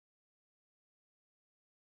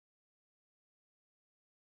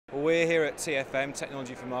Well, we're here at TFM,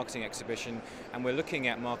 Technology for Marketing exhibition, and we're looking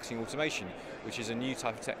at marketing automation, which is a new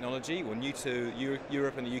type of technology, or new to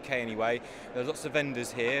Europe and the UK anyway. There's lots of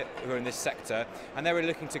vendors here who are in this sector, and they're really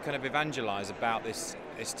looking to kind of evangelize about this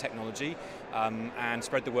technology and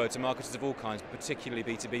spread the word to marketers of all kinds, particularly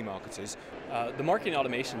B2B marketers. The marketing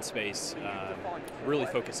automation space really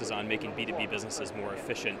focuses on making B2B businesses more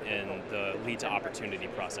efficient in the lead to opportunity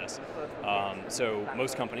process. So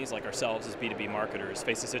most companies like ourselves as B2B marketers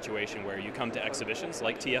face a situation where you come to exhibitions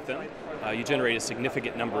like TFM, you generate a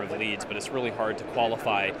significant number of leads, but it's really hard to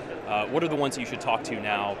qualify what are the ones that you should talk to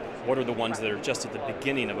now, what are the ones that are just at the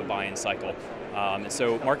beginning of a buying cycle. And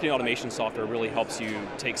so marketing automation software really helps you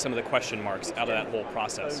take some of the question marks out of that whole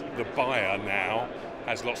process. The buyer now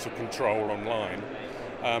has lots of control online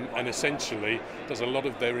and essentially does a lot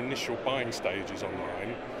of their initial buying stages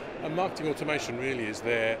online. And marketing automation really is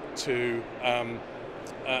there to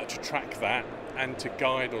track that and to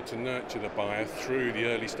guide or to nurture the buyer through the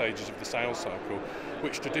early stages of the sales cycle,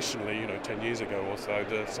 which traditionally, 10 years ago or so,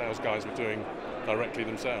 the sales guys were doing directly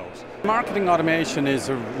themselves. Marketing automation is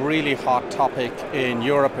a really hot topic in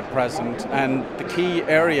Europe at present, and the key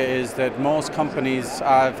area is that most companies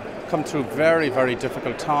have come through very, very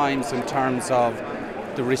difficult times in terms of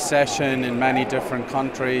the recession in many different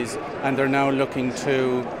countries, and they're now looking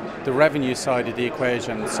to the revenue side of the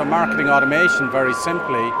equation. So marketing automation, very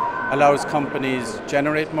simply, allows companies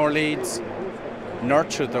generate more leads,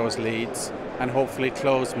 nurture those leads, and hopefully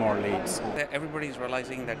close more leads. Everybody's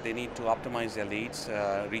realizing that they need to optimize their leads,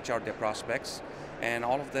 reach out their prospects, and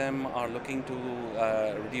all of them are looking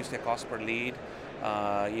to reduce their cost per lead,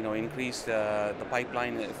 increase the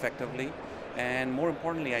pipeline effectively, and more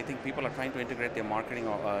importantly, I think people are trying to integrate their marketing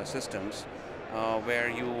systems where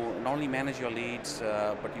you not only manage your leads,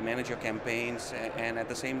 but you manage your campaigns, and at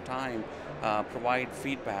the same time provide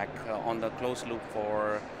feedback on the closed loop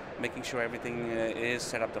for making sure everything is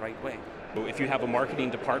set up the right way. If you have a marketing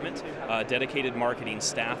department, dedicated marketing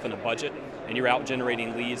staff and a budget, and you're out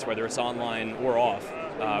generating leads, whether it's online or off,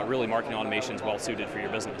 really marketing automation is well suited for your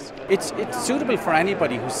business. It's suitable for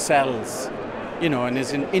anybody who sells, and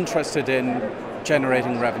is interested in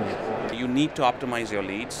generating revenue. You need to optimize your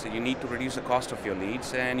leads, you need to reduce the cost of your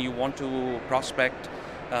leads, and you want to prospect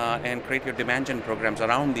and create your demand gen programs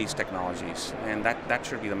around these technologies, and that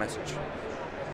should be the message.